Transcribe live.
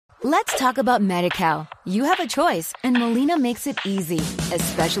Let's talk about Medi-Cal. You have a choice, and Molina makes it easy,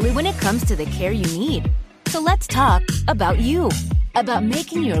 especially when it comes to the care you need. So let's talk about you, about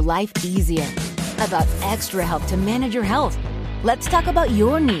making your life easier, about extra help to manage your health. Let's talk about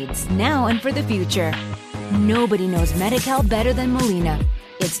your needs now and for the future. Nobody knows Medi-Cal better than Molina.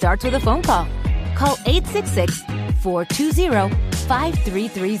 It starts with a phone call. Call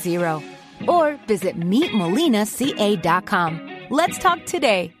 866-420-5330 or visit meetmolinaca.com. Let's talk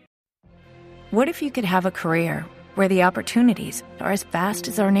today. What if you could have a career where the opportunities are as vast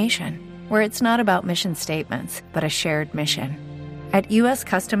as our nation, where it's not about mission statements, but a shared mission? At U.S.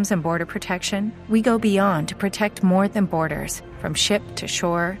 Customs and Border Protection, we go beyond to protect more than borders. From ship to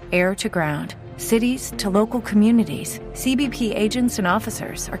shore, air to ground, cities to local communities, CBP agents and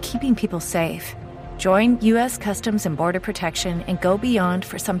officers are keeping people safe. Join U.S. Customs and Border Protection and go beyond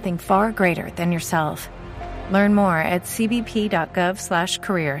for something far greater than yourself. Learn more at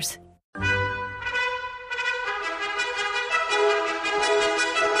cbp.gov/careers.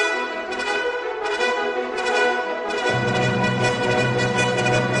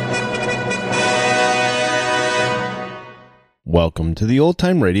 Welcome to the Old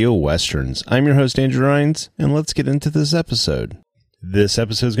Time Radio Westerns. I'm your host, Andrew Rines, and let's get into this episode. This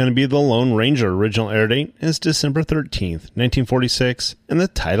episode is going to be The Lone Ranger. Original air date is December 13th, 1946, and the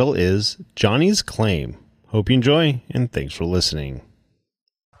title is Johnnie's Claim. Hope you enjoy, and thanks for listening.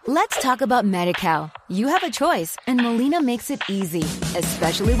 Let's talk about Medi-Cal. You have a choice, and Molina makes it easy,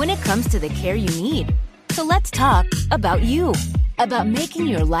 especially when it comes to the care you need. So let's talk about you, about making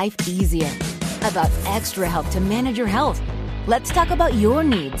your life easier, about extra help to manage your health. Let's talk about your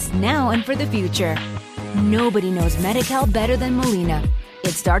needs now and for the future. Nobody knows Medi-Cal better than Molina.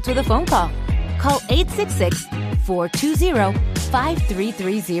 It starts with a phone call. Call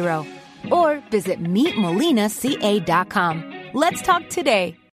 866-420-5330 or visit meetmolinaca.com. Let's talk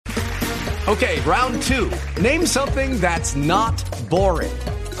today. Okay, round two. Name something that's not boring.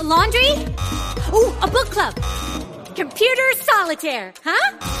 A laundry? Ooh, a book club. Computer solitaire,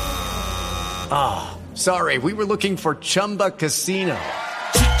 huh? Ah, sorry, we were looking for Chumba Casino.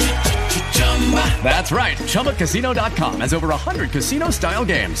 That's right, ChumbaCasino.com has over 100 casino-style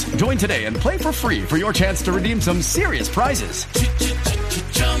games. Join today and play for free for your chance to redeem some serious prizes.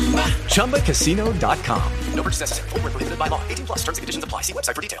 ChumbaCasino.com. No purchase necessary. Void where prohibited by law. 18+ terms and conditions apply. See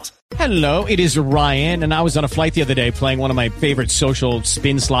website for details. Hello, it is Ryan, and I was on a flight the other day playing one of my favorite social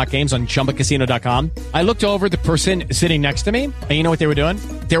spin slot games on ChumbaCasino.com. I looked over at the person sitting next to me, and you know what they were doing?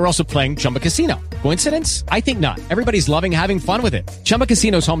 They were also playing Chumba Casino. Coincidence? I think not. Everybody's loving having fun with it. Chumba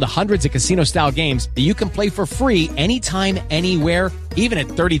Casino is home to hundreds of casino-style games that you can play for free anytime, anywhere, even at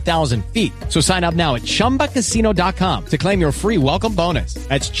 30,000 feet. So sign up now at ChumbaCasino.com to claim your free welcome bonus.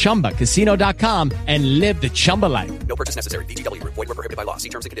 That's ChumbaCasino.com and live the Chumba life. No purchase necessary. VGW. Void where prohibited by law. See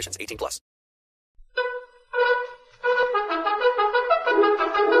terms and conditions. 18+.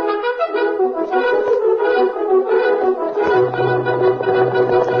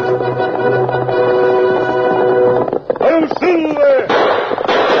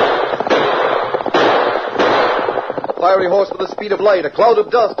 Fiery horse with the speed of light, a cloud of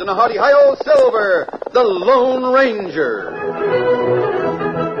dust, and a hearty hi-yo silver, the Lone Ranger.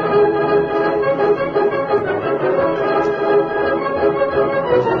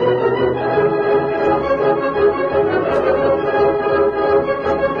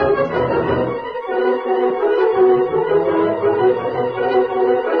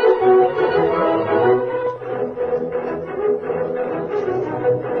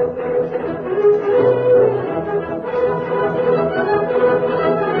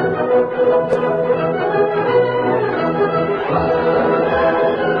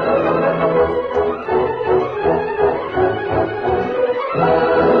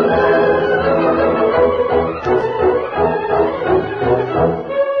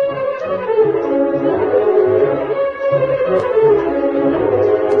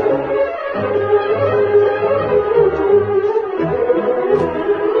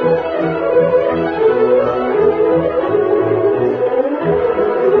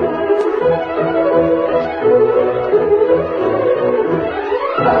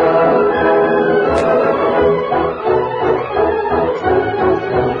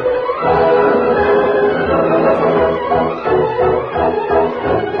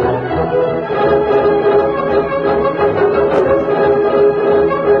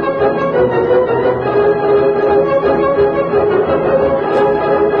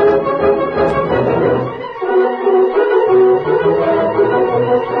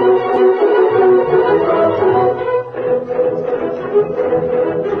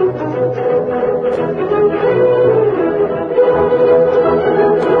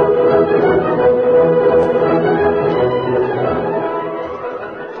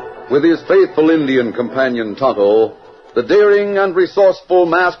 With his faithful Indian companion Tonto, the daring and resourceful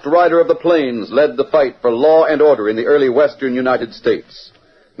masked rider of the plains led the fight for law and order in the early western United States.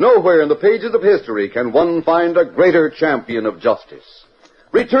 Nowhere in the pages of history can one find a greater champion of justice.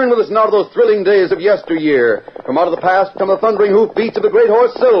 Return with us now to those thrilling days of yesteryear. From out of the past come the thundering hoofbeats of the great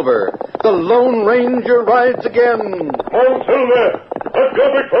horse Silver. The Lone Ranger rides again. On Silver! Let's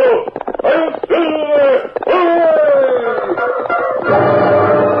go, big fellow! I'm Silver!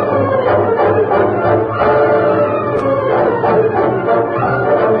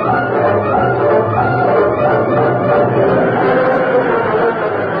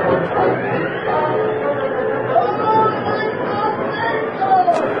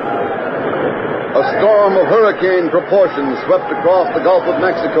 A storm of hurricane proportions swept across the Gulf of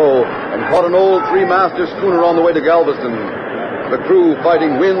Mexico and caught an old three-master schooner on the way to Galveston. The crew,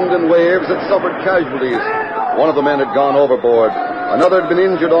 fighting wind and waves, had suffered casualties. One of the men had gone overboard. Another had been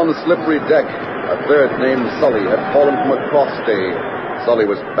injured on the slippery deck. A third, named Sully, had fallen from a cross-stay. Sully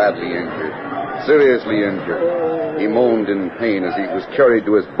was badly injured, seriously injured. He moaned in pain as he was carried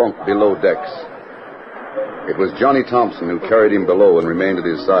to his bunk below decks. It was Johnnie Thompson who carried him below and remained at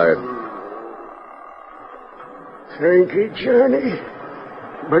his side. Thank you, Johnny,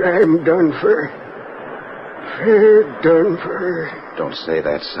 but I'm done for. Fair done for. Don't say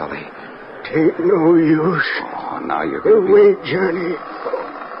that, Sully. Tain't no use. Oh, now you're going to be... Wait, Johnny.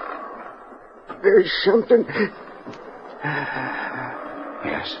 There's something...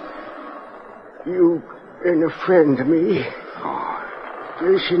 Yes? You and a friend of me. Oh.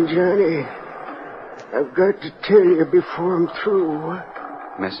 Listen, Johnny. I've got to tell you before I'm through.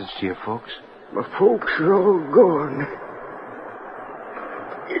 Message to your folks? My folks are all gone.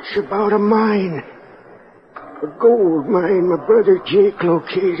 It's about a mine. A gold mine my brother Jake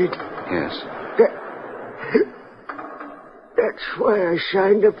located. Yes. That's why I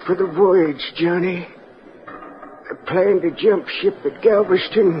signed up for the voyage, Johnny. I planned to jump ship at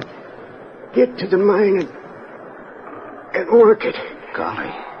Galveston, get to the mine, and work it.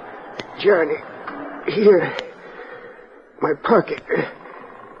 Golly. Johnny, here, my pocket,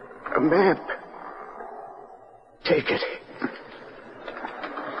 a map. Take it.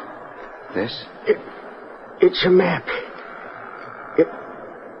 This? It's a map. It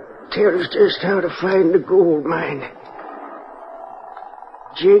tells just how to find the gold mine.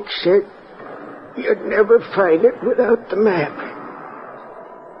 Jake said you'd never find it without the map.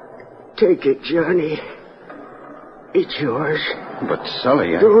 Take it, Johnny. It's yours. But,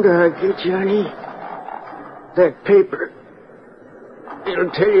 Sully, Don't argue, Johnny. That paper,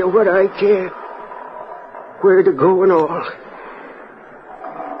 it'll tell you what I can, where to go and all.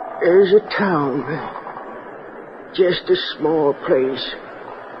 There's a town, just a small place.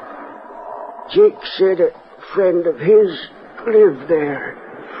 Jake said a friend of his lived there.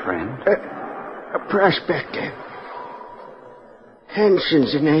 Friend? A prospector.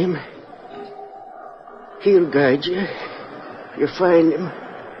 Hanson's the name. He'll guide you if you find him.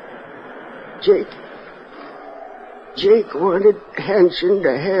 Jake wanted Hanson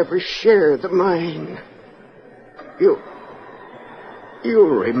to have a share of the mine. You'll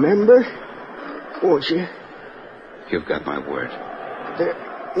remember, won't you? You've got my word. The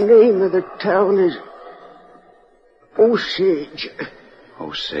name of the town is Osage.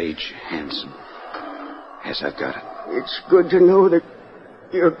 Osage Hanson. Yes, I've got it. It's good to know that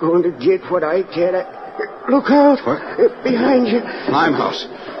you're going to get what I can. Look out. What? Behind you. Limehouse.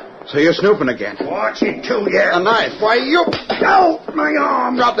 So you're snooping again. Watch it, too, yeah. A knife. Why, you... Ow, my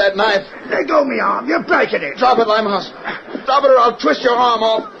arm. Drop that knife. Let go me arm. You're breaking it. Drop it, Limehouse. Drop it or I'll twist your arm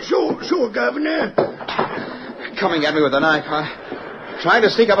off. Sure, Governor. Coming at me with a knife, huh? Trying to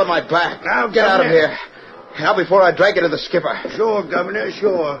sneak up on my back. Now, get out of here. Now, before I drag you to the skipper. Sure, Governor,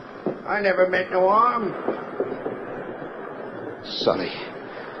 sure. I never meant no harm. Sully.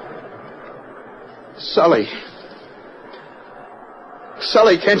 Sully.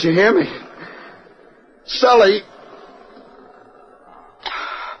 Sully, can't you hear me? Sully.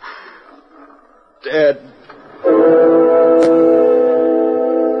 Dead.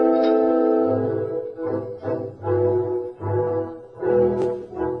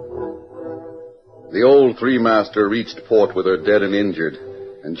 The old three-master reached port with her dead and injured,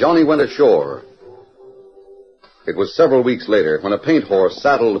 and Johnnie went ashore. It was several weeks later when a paint horse,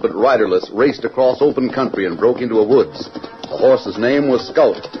 saddled but riderless, raced across open country and broke into a woods. The horse's name was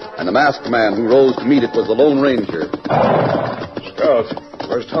Scout, and the masked man who rose to meet it was the Lone Ranger. Scout,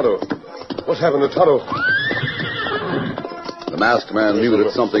 where's Tonto? What's happened to Tonto? The masked man knew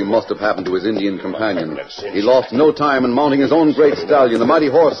that something must have happened to his Indian companion. He lost no time in mounting his own great stallion, the mighty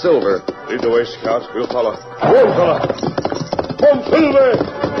horse Silver. Lead the way, Scout. We'll follow. Go on, fella. Come, Silver!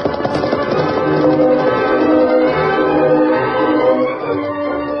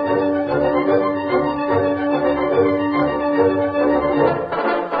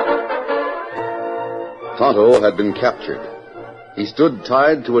 Tonto had been captured. He stood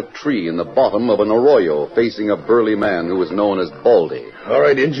tied to a tree in the bottom of an arroyo, facing a burly man who was known as Baldy. All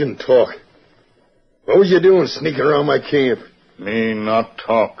right, Injun, talk. What was you doing sneaking around my camp? Me not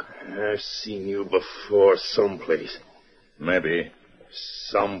talk. I've seen you before someplace. Maybe.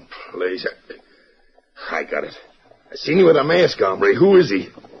 Someplace. I got it. I seen you with a mask, hombre. Who is he?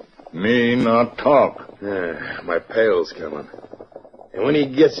 Me not talk. My pal's coming. And when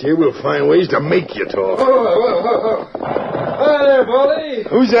he gets here, we'll find ways to make you talk. Whoa. Hi there, Baldy.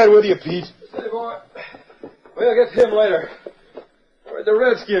 Who's that with you, Pete? Say, boy, we'll get to him later. Where'd the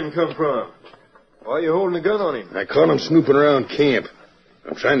redskin come from? Why are you holding a gun on him? I caught him snooping around camp.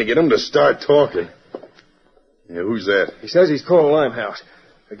 I'm trying to get him to start talking. Yeah, who's that? He says he's calling Limehouse.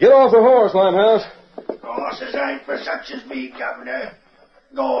 Get off the horse, Limehouse. Horses ain't for such as me, Governor.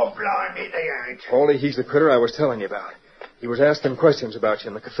 Go blimey, they ain't. Baldy, he's the critter I was telling you about. He was asking questions about you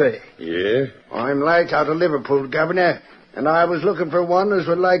in the cafe. Yeah? I'm late out of Liverpool, Governor, and I was looking for one as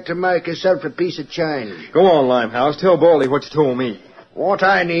would like to make herself a piece of change. Go on, Limehouse. Tell Baldy what you told me. What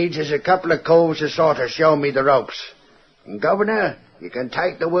I need is a couple of coves to sort of show me the ropes. And, Governor, you can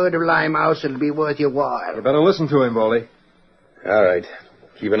take the word of Limehouse, it'll be worth your while. You better listen to him, Baldy. All right.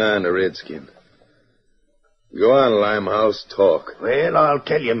 Keep an eye on the redskin. Go on, Limehouse. Talk. Well, I'll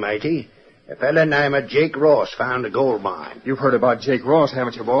tell you, matey. A fella named Jake Ross found a gold mine. You've heard about Jake Ross,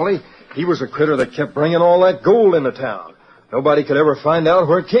 haven't you, Baldy? He was the critter that kept bringing all that gold into town. Nobody could ever find out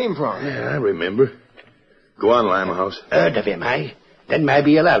where it came from. Yeah, I remember. Go on, Limehouse. Heard of him, eh? Then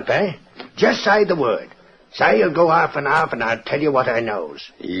maybe you'll help, eh? Just say the word. Say you'll go half and half, and I'll tell you what I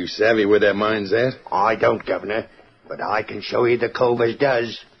knows. You savvy where that mine's at? I don't, Governor, but I can show you the cove as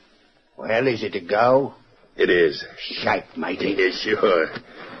does. Well, is it a go? It is. Shite, matey. Yeah, sure.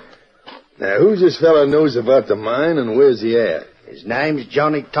 Now, who's this fella knows about the mine, and where's he at? His name's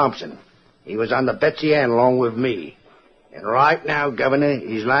Johnnie Thompson. He was on the Betsy Ann along with me. And right now, Governor,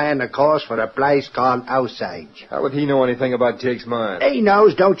 he's laying the course for a place called Osage. How would he know anything about Jake's mine? He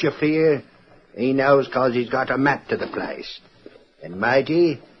knows, don't you fear. He knows 'cause he's got a map to the place. And,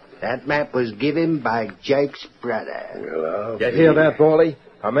 matey, that map was given by Jake's brother. Well, you hear that, Baldy?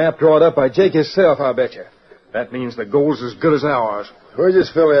 A map drawn up by Jake himself, I bet you. That means the gold's as good as ours. Where's this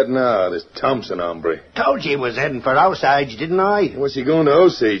fella at now, this Thompson hombre? Told you he was heading for Osage, didn't I? What's he going to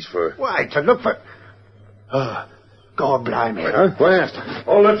Osage for? Why, to look for... God blimey. Huh? Blast.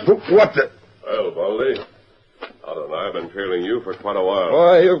 Oh, let's... What the... Well, Baldy, Otto and I have been trailing you for quite a while.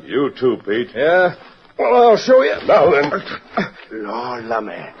 Why, You too, Pete. Yeah? Well, I'll show you. Now then. Lord,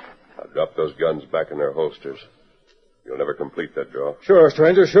 lummy. I've dropped those guns back in their holsters. You'll never complete that draw. Sure,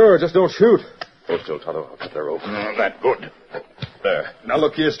 stranger, sure. Just don't shoot. Hold still, Tonto. I'll cut their rope. Oh, that good. There. Now,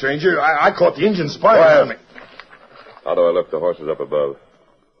 look here, stranger. I caught the Indian spy on me. Otto, I left the horses up above.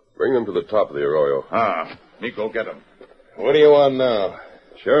 Bring them to the top of the arroyo. Me go get them. What do you want now?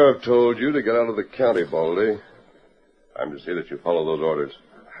 Sheriff told you to get out of the county, Baldy. I'm to see that you follow those orders.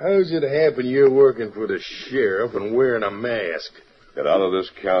 How's it happen you're working for the sheriff and wearing a mask? Get out of this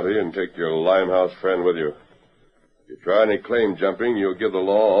county and take your Limehouse friend with you. If you try any claim jumping, you'll give the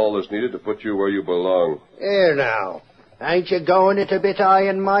law all that's needed to put you where you belong. Here now. Ain't you going it a bit high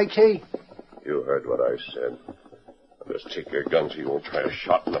and mighty? You heard what I said. Now just take your gun so you won't try a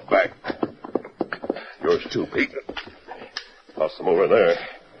shot in the back. Yours too, Pete. Toss them over there.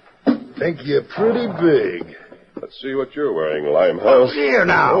 Think you're pretty big. Let's see what you're wearing, Limehouse. Here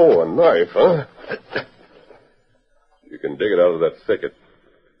now. Oh, a knife, huh? You can dig it out of that thicket.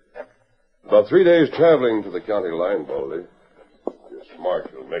 About 3 days traveling to the county line, Baldy. If you're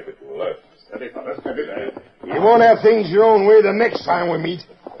smart, you'll make it in less. Steady, fella, steady there. You won't have things your own way the next time we meet.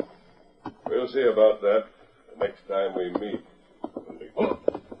 We'll see about that the next time we meet.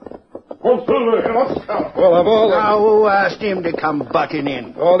 Well, I've all... Now, who asked him to come butting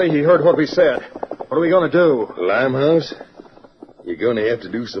in? Baldy, he heard what we said. What are we going to do? Limehouse, you're going to have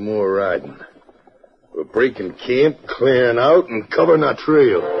to do some more riding. We're breaking camp, clearing out, and covering our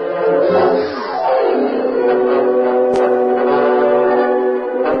trail.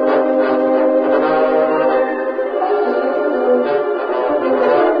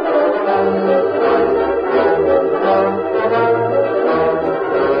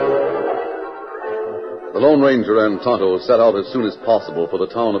 The Lone Ranger and Tonto set out as soon as possible for the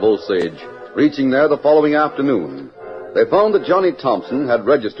town of Osage, reaching there the following afternoon. They found that Johnnie Thompson had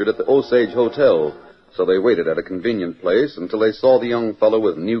registered at the Osage Hotel, so they waited at a convenient place until they saw the young fellow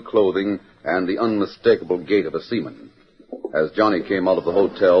with new clothing and the unmistakable gait of a seaman. As Johnny came out of the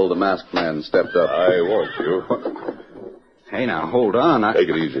hotel, the masked man stepped up. I want you. Hey, now, hold on. Take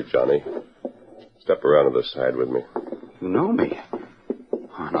it easy, Johnny. Step around to the side with me. You know me.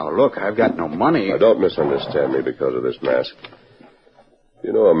 Oh, now, look, I've got no money. Now, don't misunderstand me because of this mask.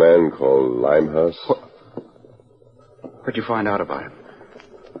 You know a man called Limehouse? What'd you find out about him?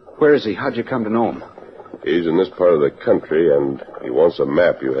 Where is he? How'd you come to know him? He's in this part of the country, and he wants a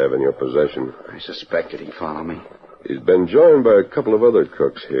map you have in your possession. I suspected he'd follow me. He's been joined by a couple of other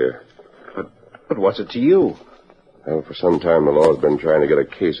crooks here. But what's it to you? Well, for some time the law's been trying to get a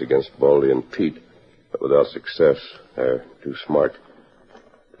case against Baldy and Pete, but without success. They're too smart.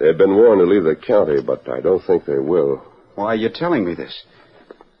 They've been warned to leave the county, but I don't think they will. Why are you telling me this?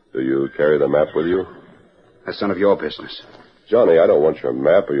 Do you carry the map with you? That's none of your business. Johnny, I don't want your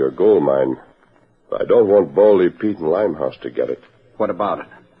map or your gold mine. But I don't want Baldy, Pete, and Limehouse to get it. What about it?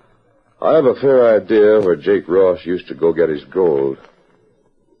 I have a fair idea where Jake Ross used to go get his gold.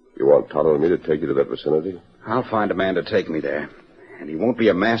 You want Tonto and me to take you to that vicinity? I'll find a man to take me there. And he won't be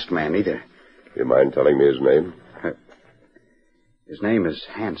a masked man either. You mind telling me his name? His name is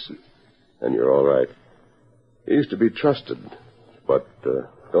Hanson. And you're all right. He used to be trusted, but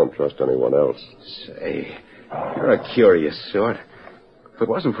don't trust anyone else. Say, you're a curious sort. If it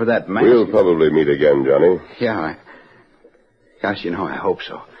wasn't for that mask... We'll probably meet again, Johnny. Yeah, Gosh, I hope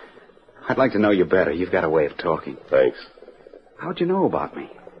so. I'd like to know you better. You've got a way of talking. Thanks. How'd you know about me?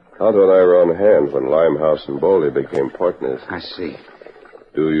 Tonto and I were on hand when Limehouse and Baldy became partners. I see.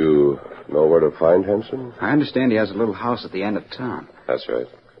 Do you know where to find Henson? I understand he has a little house at the end of town. That's right.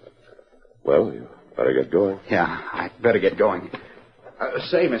 Well, you better get going. Yeah, I'd better get going.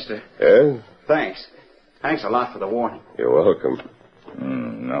 Say, mister. Yeah? Thanks. Thanks a lot for the warning. You're welcome.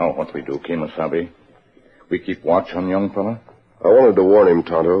 Now what we do, Kemosabe? We keep watch on young fella? I wanted to warn him,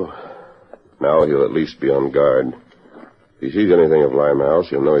 Tonto. Now he'll at least be on guard. If he sees anything of Limehouse,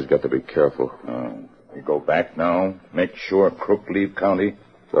 he'll know he's got to be careful. We go back now, make sure crook leave county?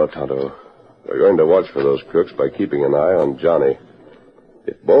 No, Tonto. We're going to watch for those crooks by keeping an eye on Johnny.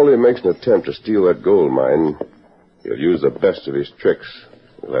 If Baldy makes an attempt to steal that gold mine, he'll use the best of his tricks.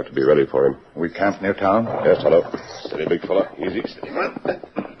 We'll have to be ready for him. We camp near town? Yes, Tonto. Steady, big fella. Easy. Steady.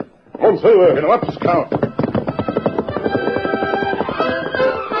 Come on, Silver. Get him up, Scout.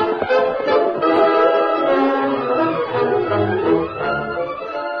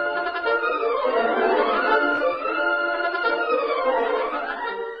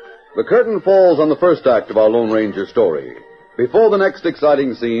 The curtain falls on the first act of our Lone Ranger story. Before the next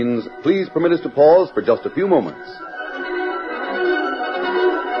exciting scenes, please permit us to pause for just a few moments.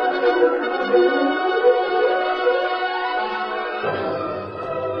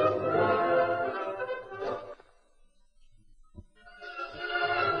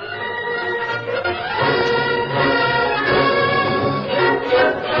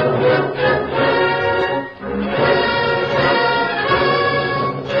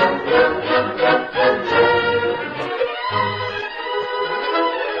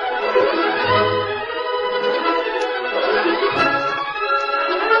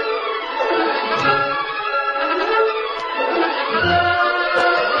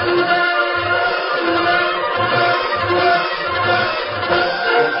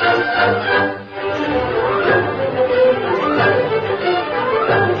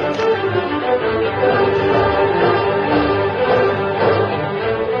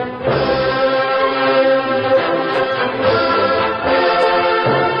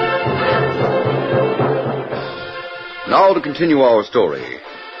 Now to continue our story.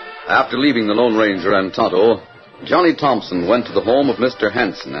 After leaving the Lone Ranger and Tonto, Johnny Thompson went to the home of Mr.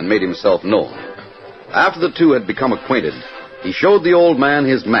 Hanson and made himself known. After the two had become acquainted, he showed the old man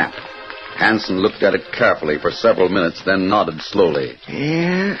his map. Hanson looked at it carefully for several minutes, then nodded slowly.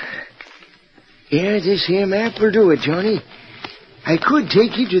 Yeah, this here map will do it, Johnny. I could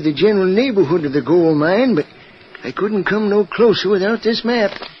take you to the general neighborhood of the gold mine, but I couldn't come no closer without this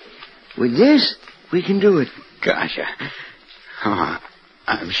map. With this, we can do it. Gosh,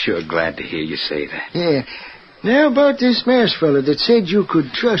 I'm sure glad to hear you say that. Yeah. Now about this masked fella that said you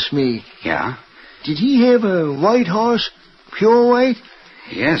could trust me. Yeah? Did he have a white horse? Pure white?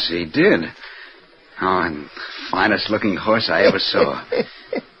 Yes, he did. Oh, and finest looking horse I ever saw.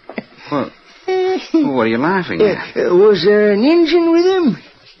 Well, what are you laughing at? Was there an Injun with him?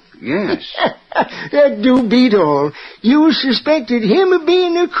 Yes. That do beat all. You suspected him of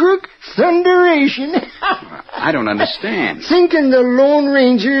being a crook? Thunderation. I don't understand. Thinking the Lone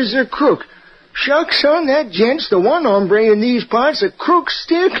Ranger's a crook. Shucks, son, that gent's the one hombre in these parts a crooks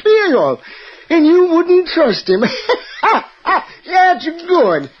steer clear of. And you wouldn't trust him. That's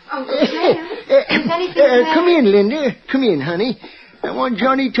good. Uncle Sam. Come in, Linda. Come in, honey. I want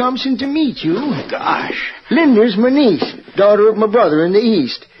Johnny Thompson to meet you. Gosh. Linda's my niece, daughter of my brother in the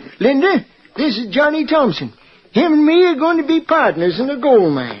East. Linda, this is Johnny Thompson. Him and me are going to be partners in a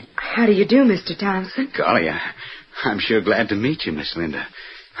gold mine. How do you do, Mr. Thompson? Golly, I'm sure glad to meet you, Miss Linda.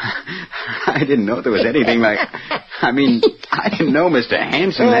 I didn't know there was anything like... I didn't know Mr.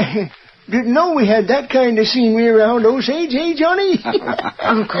 Hanson... Didn't know we had that kind of scenery around Osage, eh, Johnny?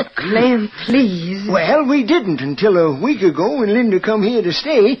 Uncle Clem, please. Well, we didn't until a week ago when Linda come here to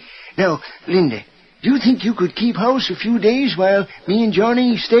stay. Now, Linda, do you think you could keep house a few days while me and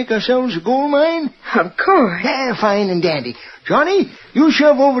Johnny stake ourselves a gold mine? Of course. Fine and dandy. Johnny, you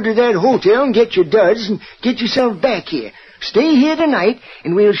shove over to that hotel and get your duds and get yourself back here. Stay here tonight,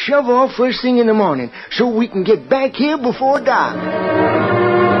 and we'll shove off first thing in the morning so we can get back here before dark.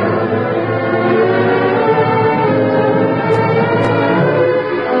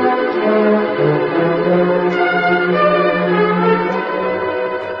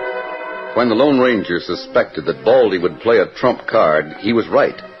 When the Lone Ranger suspected that Baldy would play a trump card, he was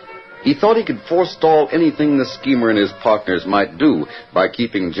right. He thought he could forestall anything the schemer and his partners might do by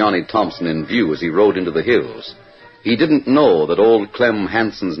keeping Johnny Thompson in view as he rode into the hills. He didn't know that old Clem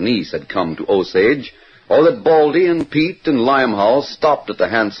Hanson's niece had come to Osage, or that Baldy and Pete and Limehouse stopped at the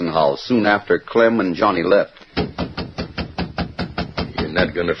Hanson house soon after Clem and Johnny left. You're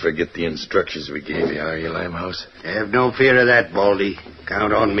not going to forget the instructions we gave you, are you, Limehouse? Have no fear of that, Baldy.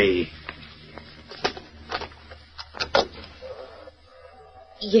 Count on me.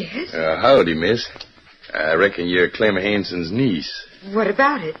 Yes? Howdy, miss. I reckon you're Clem Hanson's niece. What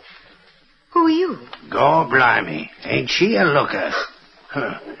about it? Who are you? God blimey. Ain't she a looker?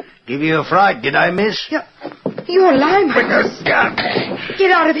 Give you a fright, did I, miss? You're Limehouse. Get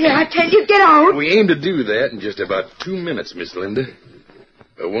out of here, I tell you. Get out. We aim to do that in just about 2 minutes, Miss Linda.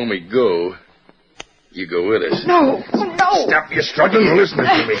 But when we go, you go with us. No. Stop your struggling and listen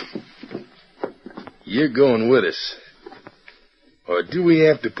to me. You're going with us. Or do we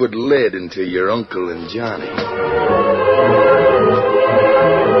have to put lead into your uncle and Johnny?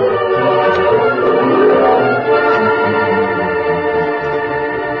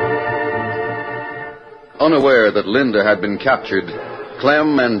 Unaware that Linda had been captured,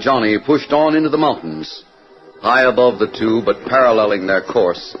 Clem and Johnny pushed on into the mountains. High above the two, but paralleling their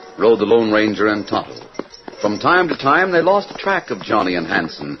course, rode the Lone Ranger and Tonto. From time to time, they lost track of Johnny and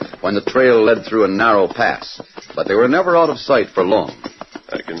Hanson when the trail led through a narrow pass, but they were never out of sight for long.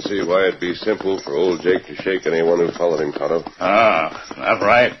 I can see why it'd be simple for old Jake to shake anyone who followed him, Tonto. That's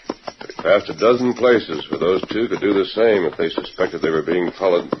right. They passed a dozen places where those two could do the same if they suspected they were being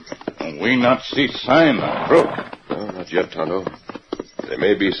followed. We not see sign of crook. No, not yet, Tonto. They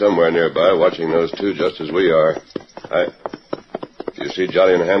may be somewhere nearby watching those two just as we are. Do you see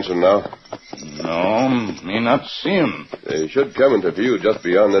Johnny and Hanson now? No, me not see him. They should come into view just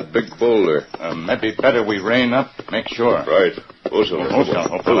beyond that big boulder. Maybe better we rein up, make sure. Right.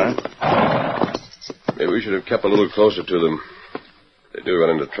 Maybe we should have kept a little closer to them. If they do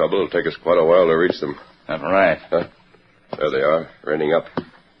run into trouble, it'll take us quite a while to reach them. That's right. There they are, reining up.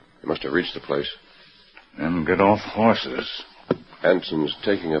 They must have reached the place. Them get off horses. Hanson's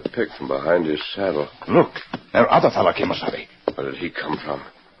taking a pick from behind his saddle. Look, their other fellow came aside. Where did he come from?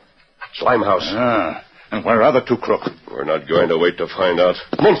 It's Limehouse. And where are the two crooks? We're not going to wait to find out.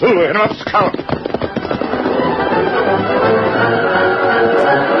 Monsilver, and up scout.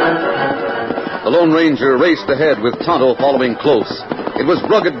 The Lone Ranger raced ahead with Tonto following close. It was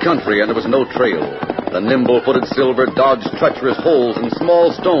rugged country and there was no trail. The nimble-footed Silver dodged treacherous holes and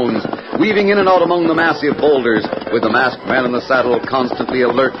small stones, weaving in and out among the massive boulders, with the masked man in the saddle constantly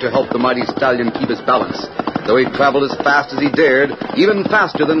alert to help the mighty stallion keep his balance. Though he traveled as fast as he dared, even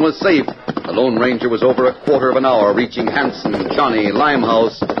faster than was safe, the Lone Ranger was over a quarter of an hour reaching Hanson, Johnny,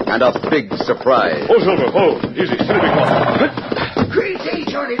 Limehouse, and a big surprise. Oh, Silver, hold. Easy, steady, Crazy,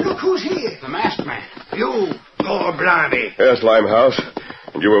 Johnny, look who's here. The masked man. You. Oh, blimey. Yes, Limehouse.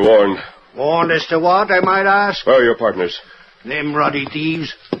 And you were warned. Warned as to what, I might ask? Where are your partners? Them ruddy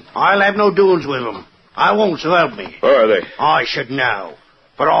thieves. I'll have no doings with them. I won't, so help me. Where are they? I should know.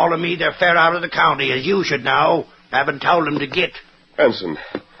 For all of me, they're fair out of the county, as you should know. Haven't told them to get. Hanson,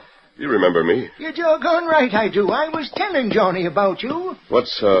 you remember me? You're doggone right I do. I was telling Johnny about you.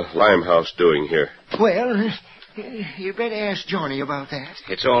 What's Limehouse doing here? Well, you better ask Johnny about that.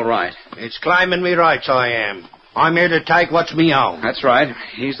 It's all right. It's climbing me rights, I am. I'm here to take what's me own. That's right.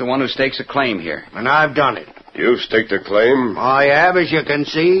 He's the one who stakes a claim here. And I've done it. You've staked a claim? I have, as you can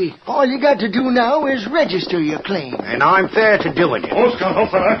see. All you got to do now is register your claim. And I'm fair to doing it. Oh, Scout,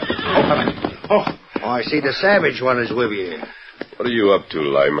 fella. I see the savage one is with you. What are you up to,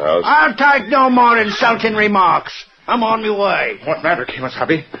 Limehouse? I'll take no more insulting remarks. I'm on my way. What matter,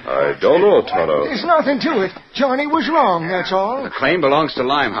 Kemosabe? I don't know, Tonto. There's nothing to it. Johnny was wrong, that's all. The claim belongs to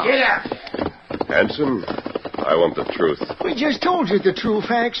Limehouse. Get up. Hanson, I want the truth. We just told you the true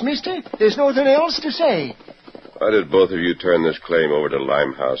facts, mister. There's nothing else to say. Why did both of you turn this claim over to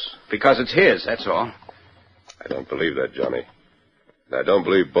Limehouse? Because it's his, that's all. I don't believe that, Johnny. And I don't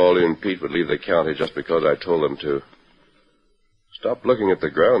believe Baldy and Pete would leave the county just because I told them to. Stop looking at the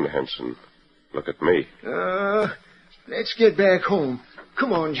ground, Hanson. Look at me. Let's get back home.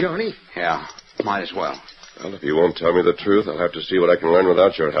 Come on, Johnny. Yeah, might as well. Well, if you won't tell me the truth, I'll have to see what I can learn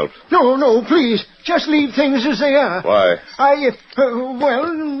without your help. No, please. Just leave things as they are. Why?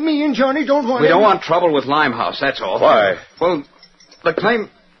 Well, me and Johnny don't want... We don't want trouble with Limehouse, that's all. Why? Well, the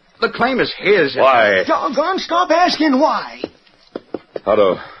claim is his. Why? Doggone, stop asking why.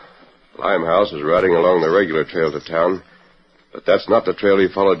 Otto, Limehouse is riding along the regular trail to town, but that's not the trail he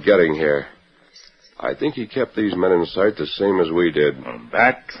followed getting here. I think he kept these men in sight the same as we did.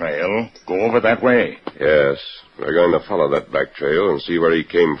 Back trail. Go over that way. Yes. We're going to follow that back trail and see where he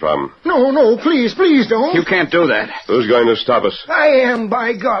came from. No, please don't. You can't do that. Who's going to stop us? I am,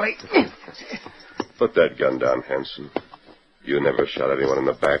 by golly. Put that gun down, Hanson. You never shot anyone in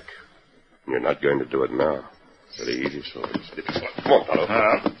the back. And you're not going to do it now. Very easy, so come on, fellow.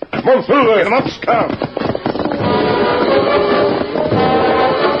 Come on, Silver. Get him up, Scout.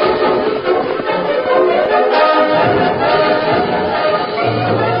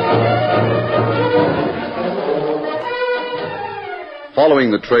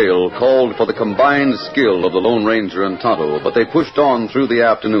 Following the trail called for the combined skill of the Lone Ranger and Tonto, but they pushed on through the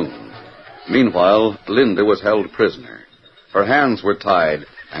afternoon. Meanwhile, Linda was held prisoner. Her hands were tied,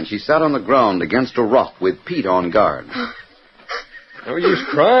 and she sat on the ground against a rock with Pete on guard. No use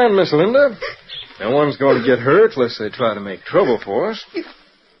crying, Miss Linda. No one's going to get hurt unless they try to make trouble for us.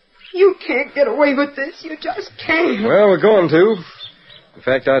 You can't get away with this. You just can't. Well, we're going to. In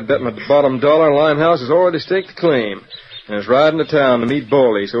fact, I'd bet my bottom dollar Limehouse has already staked the claim and is riding to town to meet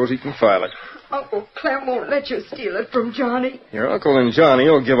Baldy so as he can file it. Uncle Clem won't let you steal it from Johnny. Your uncle and Johnny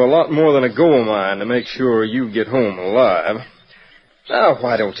will give a lot more than a gold mine to make sure you get home alive. Now,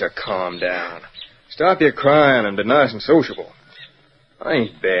 why don't you calm down? Stop your crying and be nice and sociable. I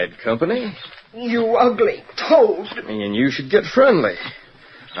ain't bad company. You ugly toad. Me and you should get friendly.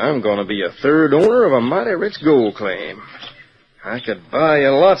 I'm going to be a third owner of a mighty rich gold claim. I could buy you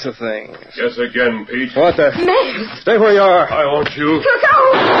lots of things. Guess again, Pete. What the? Man! Stay where you are. I want you. Look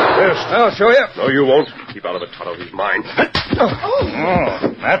out! Yes. I'll show you. No, you won't. Keep out of it, Tonto. He's mine.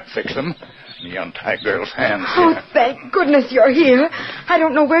 Oh, that fixed him. The untied girl's hands. Oh, thank goodness you're here. I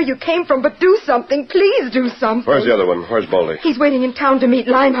don't know where you came from, but do something. Please do something. Where's the other one? Where's Baldy? He's waiting in town to meet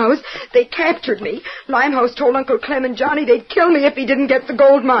Limehouse. They captured me. Limehouse told Uncle Clem and Johnny they'd kill me if he didn't get the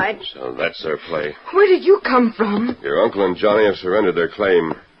gold mine. So that's their play. Where did you come from? Your uncle and Johnny have surrendered their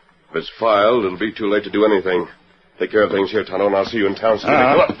claim. If it's filed, it'll be too late to do anything. Take care of things here, Tonto, and I'll see you in town soon.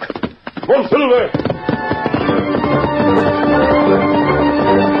 Come on, Silver!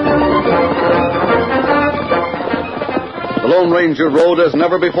 The Lone Ranger rode as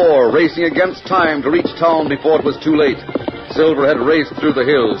never before, racing against time to reach town before it was too late. Silver had raced through the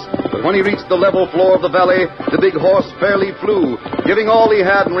hills, but when he reached the level floor of the valley, the big horse fairly flew, giving all he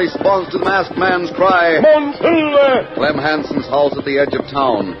had in response to the masked man's cry, Come on, Silver! Clem Hanson's house at the edge of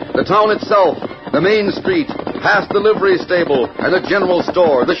town, the town itself, the main street, past the livery stable and the general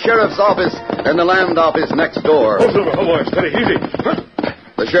store, the sheriff's office, and the land office next door. Oh, Silver, oh, boy, steady, easy.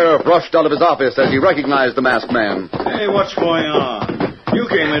 The sheriff rushed out of his office as he recognized the masked man. Hey, what's going on? You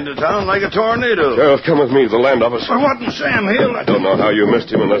came into town like a tornado. Sheriff, come with me to the land office. But what in Sam Hill? I don't know how you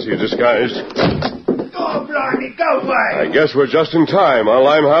missed him unless he's disguised. Oh, blimey, go away. I guess we're just in time, huh,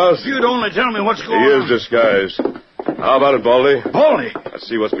 Limehouse? You'd only tell me what's going He on. is disguised. How about it, Baldy? Baldy? Let's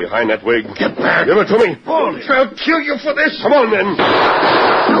see what's behind that wig. Get back. Give it to me. Baldy. I'll kill you for this. Come on, then.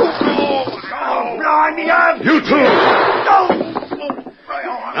 Oh, blimey, You too.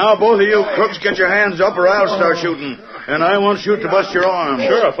 Now, both of you crooks, get your hands up or I'll start shooting. And I won't shoot to bust your arms.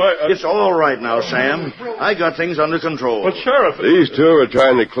 Sheriff, It's all right now, Sam. I got things under control. But, Sheriff... These two are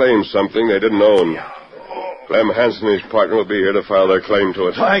trying to claim something they didn't own. Clem Hanson and his partner will be here to file their claim to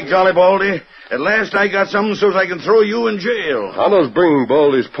it. By golly, Baldy. At last I got something so I can throw you in jail. Tonto's bringing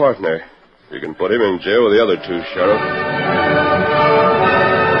Baldy's partner. You can put him in jail with the other two, Sheriff.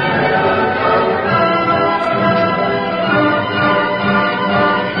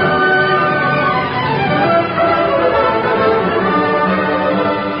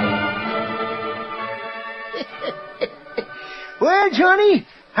 Well, Johnny,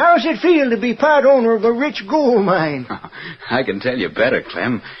 how's it feel to be part owner of a rich gold mine? I can tell you better,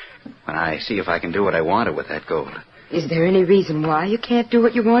 Clem, when I see if I can do what I wanted with that gold. Is there any reason why you can't do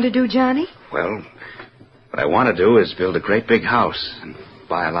what you want to do, Johnny? Well, what I want to do is build a great big house and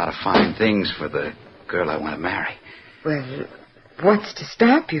buy a lot of fine things for the girl I want to marry. Well, what's to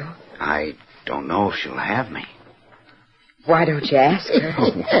stop you? I don't know if she'll have me. Why don't you ask her?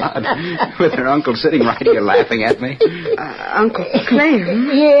 Oh, what? With her uncle sitting right here laughing at me? Uncle Clem?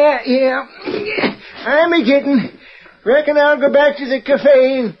 Yeah. I'm a-getting. Reckon I'll go back to the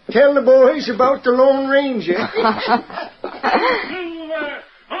cafe and tell the boys about the Lone Ranger.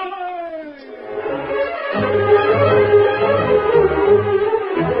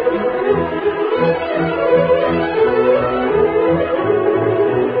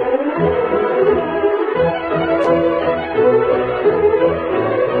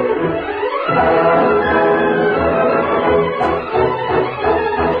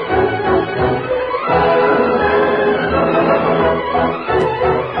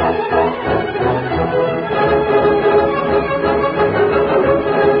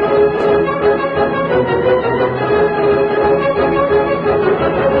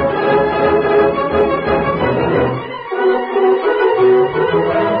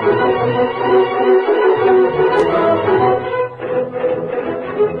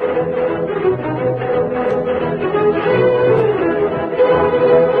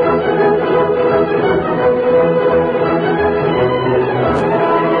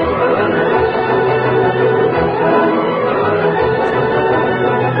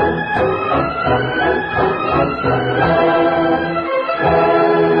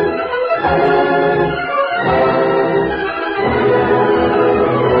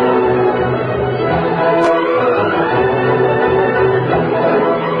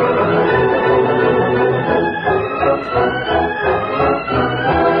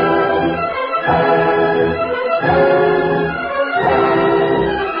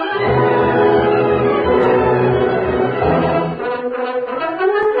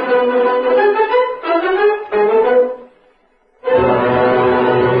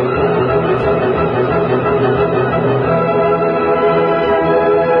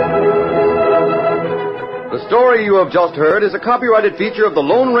 The story you have just heard is a copyrighted feature of the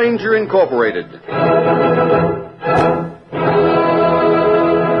Lone Ranger Incorporated.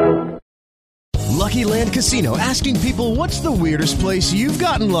 Lucky Land Casino, asking people, what's the weirdest place you've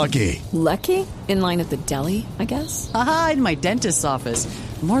gotten lucky? Lucky? In line at the deli, I guess? Aha, in my dentist's office.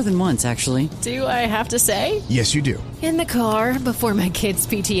 More than once, actually. Do I have to say? Yes, you do. In the car before my kids'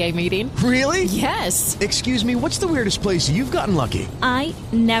 PTA meeting. Really? Yes. Excuse me, what's the weirdest place you've gotten lucky? I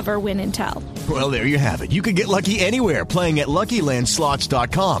never win and tell. Well, there you have it. You can get lucky anywhere, playing at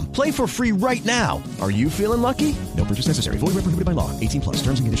LuckyLandSlots.com. Play for free right now. Are you feeling lucky? No purchase necessary. Void where prohibited by law. 18+.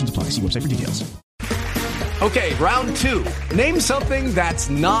 Terms and conditions apply. See website for details. Okay, round two. Name something that's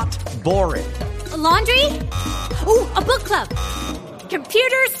not boring. A laundry? Ooh, a book club.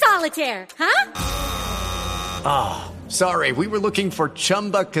 Computer solitaire, huh? Ah, oh, sorry. We were looking for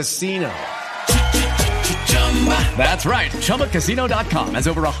Chumba Casino. That's right. ChumbaCasino.com has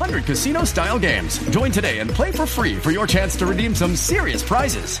over 100 casino-style games. Join today and play for free for your chance to redeem some serious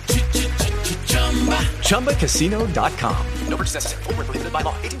prizes. ChumbaCasino.com. No purchase necessary. Void where prohibited by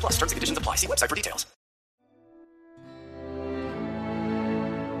law. 18+. Terms and conditions apply. See website for details.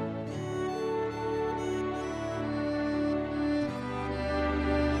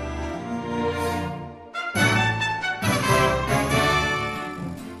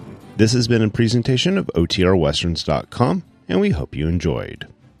 This has been a presentation of OTRWesterns.com, and we hope you enjoyed.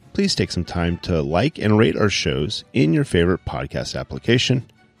 Please take some time to like and rate our shows in your favorite podcast application.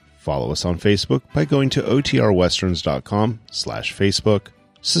 Follow us on Facebook by going to OTRWesterns.com/Facebook.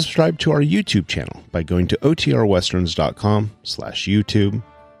 Subscribe to our YouTube channel by going to OTRWesterns.com/YouTube.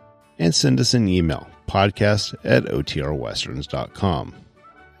 And send us an email, podcast@OTRWesterns.com.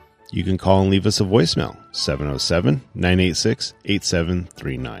 You can call and leave us a voicemail,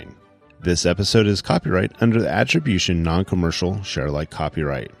 707-986-8739. This episode is copyright under the Attribution Non-Commercial Share-alike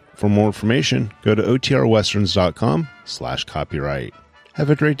copyright. For more information, go to OTRWesterns.com/copyright.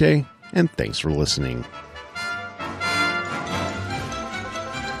 Have a great day, and thanks for listening.